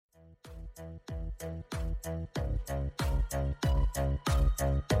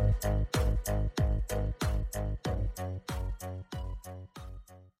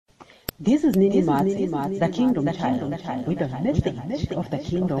This is Nini Mats, the Kingdom Child, with a message of the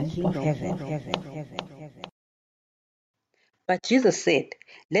Kingdom of Heaven. But Jesus said,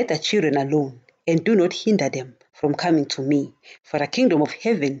 "Let the children alone, and do not hinder them from coming to me, for the kingdom of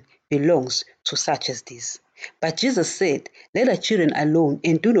heaven belongs to such as this." But Jesus said, "Let the children alone,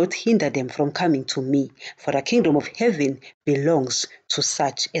 and do not hinder them from coming to me, for the kingdom of heaven belongs to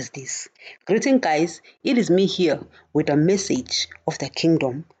such as this." Greeting, guys. It is me here with a message of the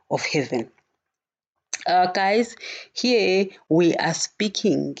kingdom of heaven. Guys, here we are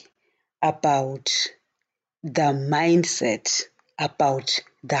speaking about the mindset, about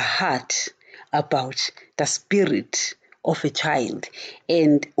the heart, about the spirit of a child.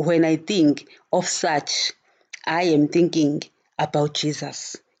 And when I think of such, I am thinking about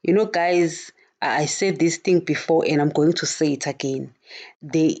Jesus. You know, guys, I said this thing before and I'm going to say it again.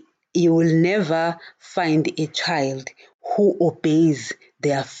 You will never find a child who obeys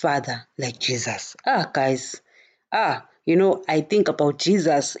their father like Jesus. Guys, I think about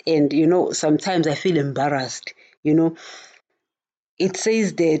Jesus and, sometimes I feel embarrassed. It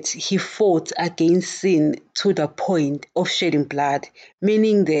says that he fought against sin to the point of shedding blood,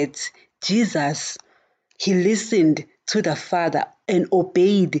 meaning that Jesus, he listened to the Father and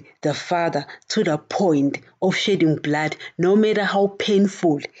obeyed the Father to the point of shedding blood, no matter how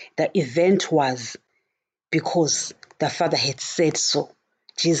painful the event was, because the Father had said so.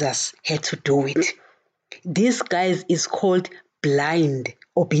 Jesus had to do it. This, guys, is called blind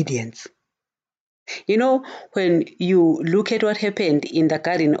obedience. When you look at what happened in the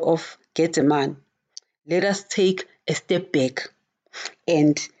Garden of Gaysm, let us take a step back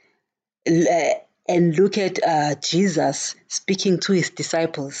and look at Jesus speaking to his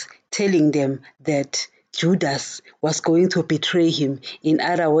disciples, telling them that Judas was going to betray him. In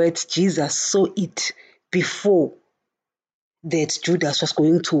other words, Jesus saw it before that Judas was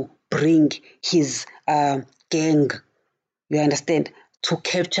going to bring his gang, you understand, to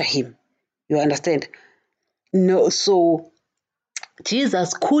capture him. You understand? No, so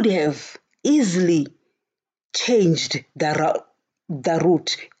Jesus could have easily changed the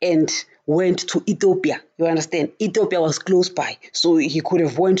route and went to Ethiopia. You understand? Ethiopia was close by, so he could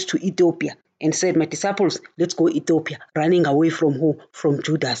have went to Ethiopia and said, "My disciples, let's go Ethiopia," running away from who? From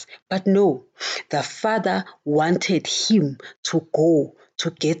Judas. But no, the Father wanted him to go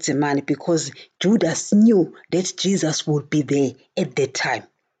to get the money because Judas knew that Jesus would be there at that time.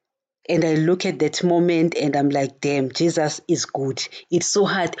 And I look at that moment and I'm like, damn, Jesus is good. It's so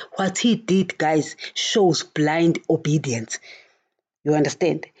hard. What he did, guys, shows blind obedience. You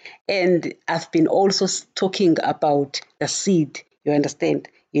understand? And I've been also talking about the seed. You understand?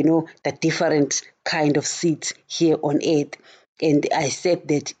 The different kind of seeds here on earth. And I said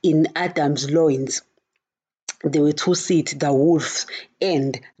that in Adam's loins, there were two seeds, the wolf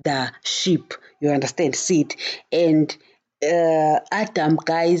and the sheep. You understand? Seed. And Adam,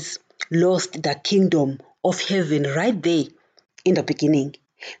 guys, lost the kingdom of heaven right there in the beginning.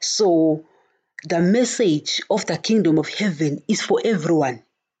 So the message of the kingdom of heaven is for everyone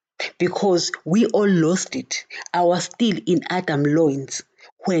because we all lost it. I was still in Adam's loins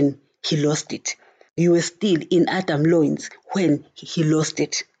when he lost it. You were still in Adam's loins when he lost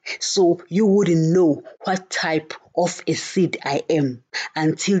it. So you wouldn't know what type of a seed I am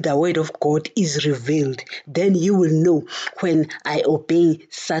until the word of God is revealed. Then you will know when I obey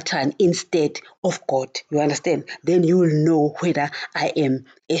Satan instead of God. You understand? Then you will know whether I am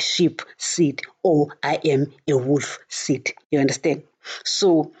a sheep seed or I am a wolf seed. You understand?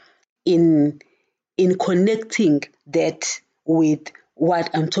 So in connecting that with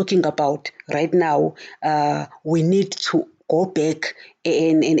what I'm talking about right now, we need to go back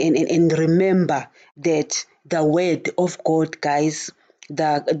and remember that the word of God, guys,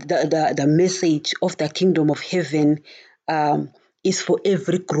 the message of the kingdom of heaven is for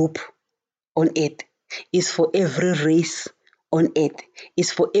every group on earth, is for every race on earth,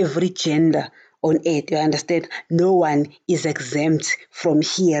 is for every gender on earth. You understand? No one is exempt from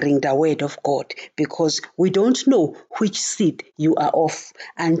hearing the word of God because we don't know which seed you are of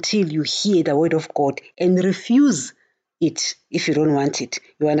until you hear the word of God and refuse it if you don't want it.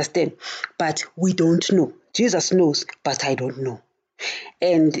 You understand? But we don't know. Jesus knows, but I don't know.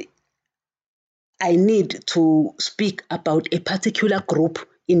 And I need to speak about a particular group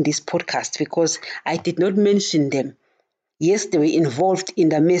in this podcast because I did not mention them. Yes, they were involved in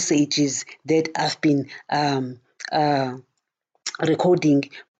the messages that I've been recording,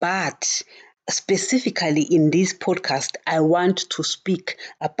 but specifically in this podcast, I want to speak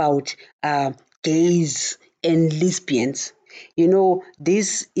about gays and lesbians.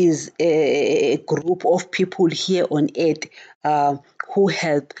 This is a group of people here on earth who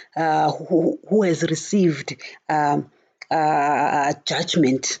has received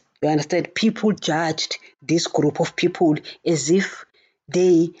judgment. You understand? People judged this group of people as if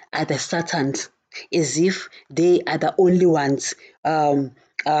they are the Satans, as if they are the only ones who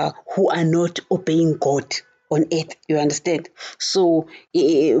are not obeying God on earth. You understand? So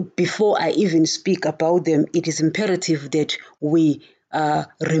before I even speak about them, it is imperative that we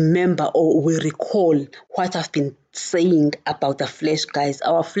remember or we recall what I've been saying about the flesh, guys.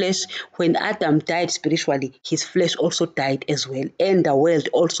 Our flesh, when Adam died spiritually, his flesh also died as well, and the world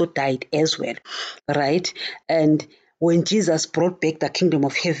also died as well, right? And when Jesus brought back the kingdom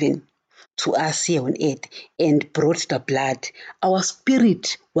of heaven to us here on earth and brought the blood, our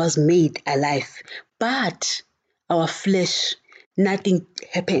spirit was made alive, but our flesh, nothing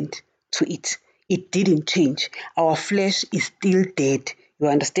happened to it. It didn't change. Our flesh is still dead. You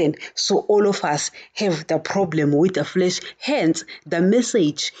understand? So all of us have the problem with the flesh. Hence, the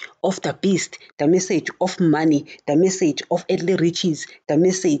message of the beast, the message of money, the message of earthly riches, the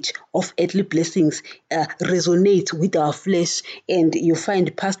message of earthly blessings resonate with our flesh. And you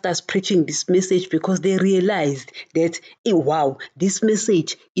find pastors preaching this message because they realized that, hey, wow, this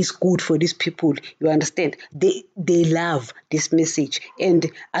message is good for these people. You understand? They love this message.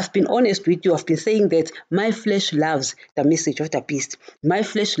 And I've been honest with you. I've been saying that my flesh loves the message of the beast. My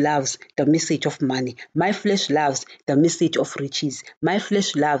flesh loves the message of money. My flesh loves the message of riches. My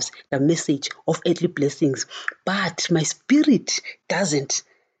flesh loves the message of earthly blessings. But my spirit doesn't.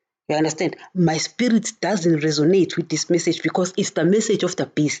 You understand? My spirit doesn't resonate with this message because it's the message of the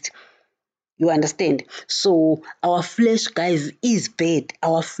beast. You understand? So our flesh, guys, is bad.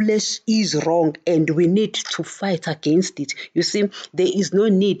 Our flesh is wrong and we need to fight against it. You see, there is no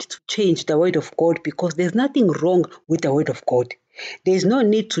need to change the word of God because there's nothing wrong with the word of God. There's no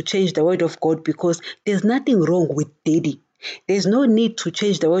need to change the word of God because there's nothing wrong with daddy. There's no need to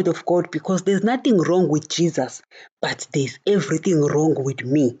change the word of God because there's nothing wrong with Jesus. But there's everything wrong with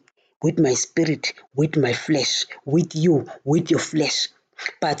me, with my spirit, with my flesh, with you, with your flesh.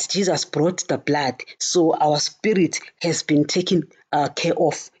 But Jesus brought the blood, so our spirit has been taken care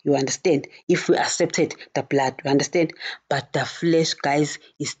of. You understand? If we accepted the blood, you understand? But the flesh, guys,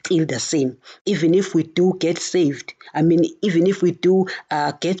 is still the same. Even if we do get saved, even if we do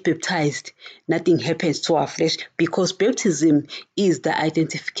get baptized, nothing happens to our flesh because baptism is the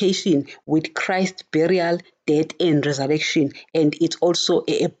identification with Christ's burial, death, and resurrection, and it's also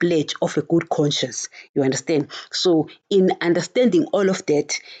a pledge of a good conscience. You understand? So in understanding all of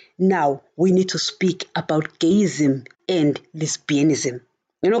that, now we need to speak about Gaysm and Lisbianism.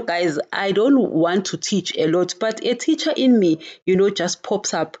 Guys, I don't want to teach a lot, but a teacher in me, just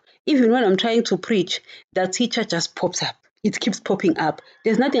pops up. Even when I'm trying to preach, that teacher just pops up. It keeps popping up.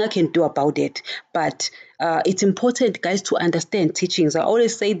 There's nothing I can do about it. But it's important, guys, to understand teachings. I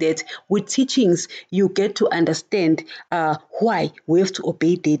always say that with teachings, you get to understand why we have to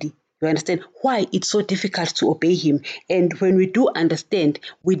obey daddy. You understand why it's so difficult to obey him. And when we do understand,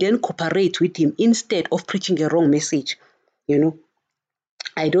 we then cooperate with him instead of preaching a wrong message.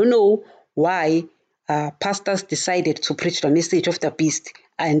 I don't know why pastors decided to preach the message of the beast.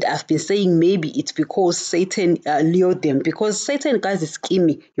 And I've been saying maybe it's because Satan lured them. Because Satan, guys, is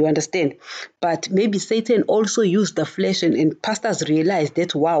schemy, you understand? But maybe Satan also used the flesh and pastors realized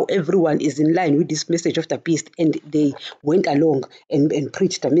that, wow, everyone is in line with this message of the beast. And they went along and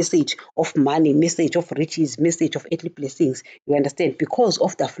preached the message of money, message of riches, message of earthly blessings. You understand? Because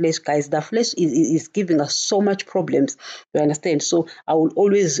of the flesh, guys, the flesh is giving us so much problems. You understand? So I will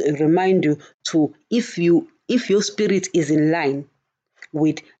always remind you to, if your spirit is in line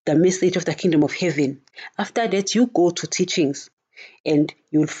with the message of the kingdom of heaven, after that you go to teachings and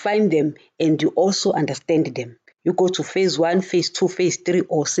you'll find them and you also understand them. You go to phase 1, phase 2, phase 3,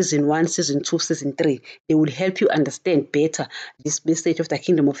 or season 1, season 2, season 3. They will help you understand better this message of the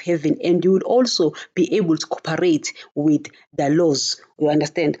kingdom of heaven, and you will also be able to cooperate with the laws, you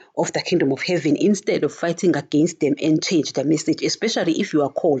understand, of the kingdom of heaven instead of fighting against them and change the message. Especially if you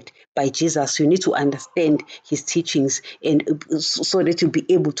are called by Jesus, you need to understand his teachings and so that you'll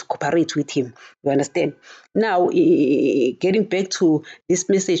be able to cooperate with him. You understand? Now, getting back to this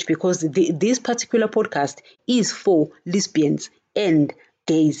message, because this particular podcast is for lesbians and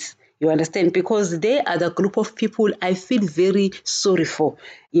gays. You understand? Because they are the group of people I feel very sorry for.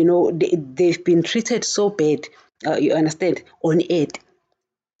 They've been treated so bad, you understand, on earth.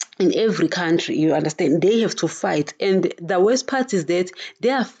 in every country, you understand, they have to fight. And the worst part is that they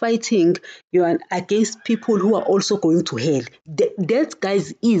are fighting against people who are also going to hell. That,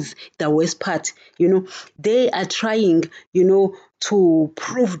 guys, is the worst part. They are trying, to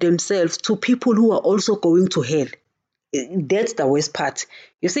prove themselves to people who are also going to hell. That's the worst part.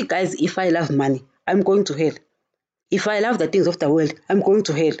 You see, guys, if I love money, I'm going to hell. If I love the things of the world, I'm going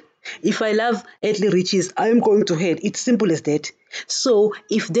to hell. If I love earthly riches, I'm going to hell. It's simple as that. So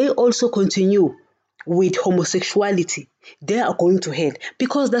if they also continue with homosexuality, they are going to hell.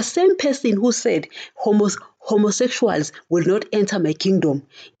 Because the same person who said homosexuals will not enter my kingdom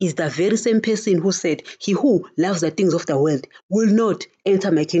is the very same person who said he who loves the things of the world will not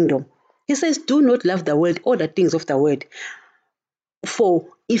enter my kingdom. He says, do not love the world or the things of the world. For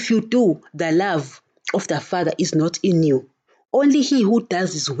if you do, the love of the Father is not in you. Only he who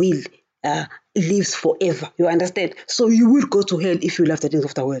does his will lives forever. You understand? So you will go to hell if you love the things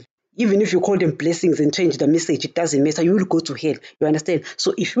of the world. Even if you call them blessings and change the message, it doesn't matter. You will go to hell. You understand?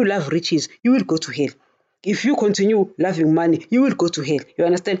 So if you love riches, you will go to hell. If you continue loving money, you will go to hell. You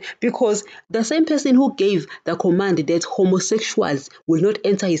understand? Because the same person who gave the command that homosexuals will not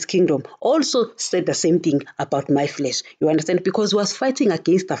enter his kingdom also said the same thing about my flesh. You understand? Because he was fighting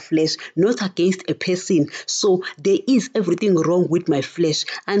against the flesh, not against a person. So there is everything wrong with my flesh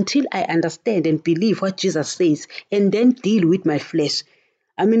until I understand and believe what Jesus says and then deal with my flesh.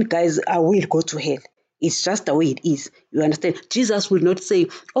 I mean, guys, I will go to hell. It's just the way it is. You understand? Jesus will not say,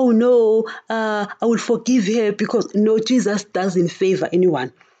 oh no, I will forgive her, because no, Jesus doesn't favor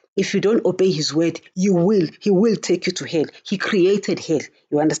anyone. If you don't obey his word, he will take you to hell. He created hell.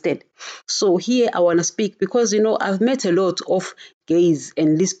 You understand? So here I want to speak because, I've met a lot of gays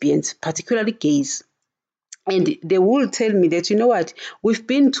and lesbians, particularly gays. And they will tell me that, what, we've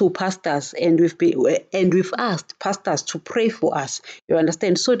been to pastors and we've asked pastors to pray for us, you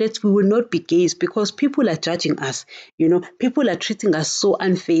understand, so that we will not be gays, because people are judging us, people are treating us so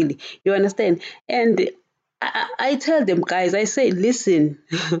unfairly, you understand. And I tell them, guys, I say, listen,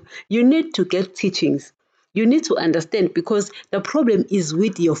 you need to get teachings. You need to understand, because the problem is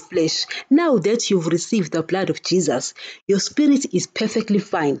with your flesh. Now that you've received the blood of Jesus, your spirit is perfectly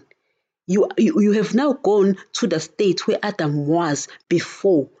fine. You have now gone to the state where Adam was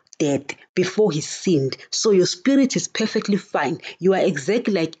before death, before he sinned. So your spirit is perfectly fine. You are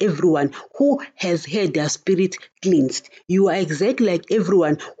exactly like everyone who has had their spirit cleansed. You are exactly like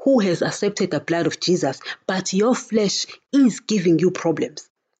everyone who has accepted the blood of Jesus. But your flesh is giving you problems.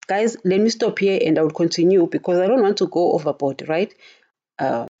 Guys, let me stop here and I will continue because I don't want to go overboard, right?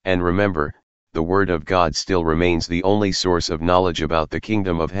 And remember, the Word of God still remains the only source of knowledge about the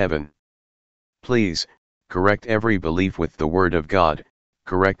kingdom of heaven. Please, correct every belief with the Word of God,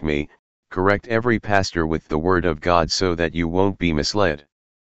 correct me, correct every pastor with the Word of God so that you won't be misled.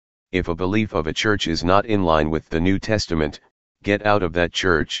 If a belief of a church is not in line with the New Testament, get out of that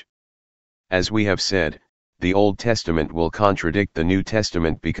church. As we have said, the Old Testament will contradict the New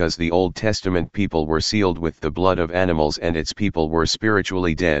Testament because the Old Testament people were sealed with the blood of animals and its people were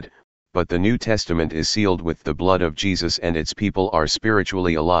spiritually dead, but the New Testament is sealed with the blood of Jesus and its people are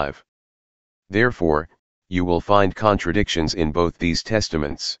spiritually alive. Therefore, you will find contradictions in both these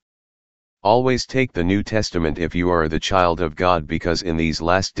testaments. Always take the New Testament if you are the child of God, because in these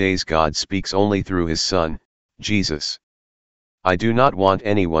last days God speaks only through his Son, Jesus. I do not want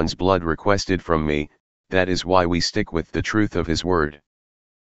anyone's blood requested from me, that is why we stick with the truth of his word.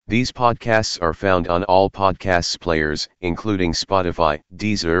 These podcasts are found on all podcasts players, including Spotify,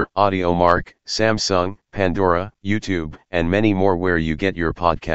 Deezer, AudioMark, Samsung, Pandora, YouTube, and many more where you get your podcasts.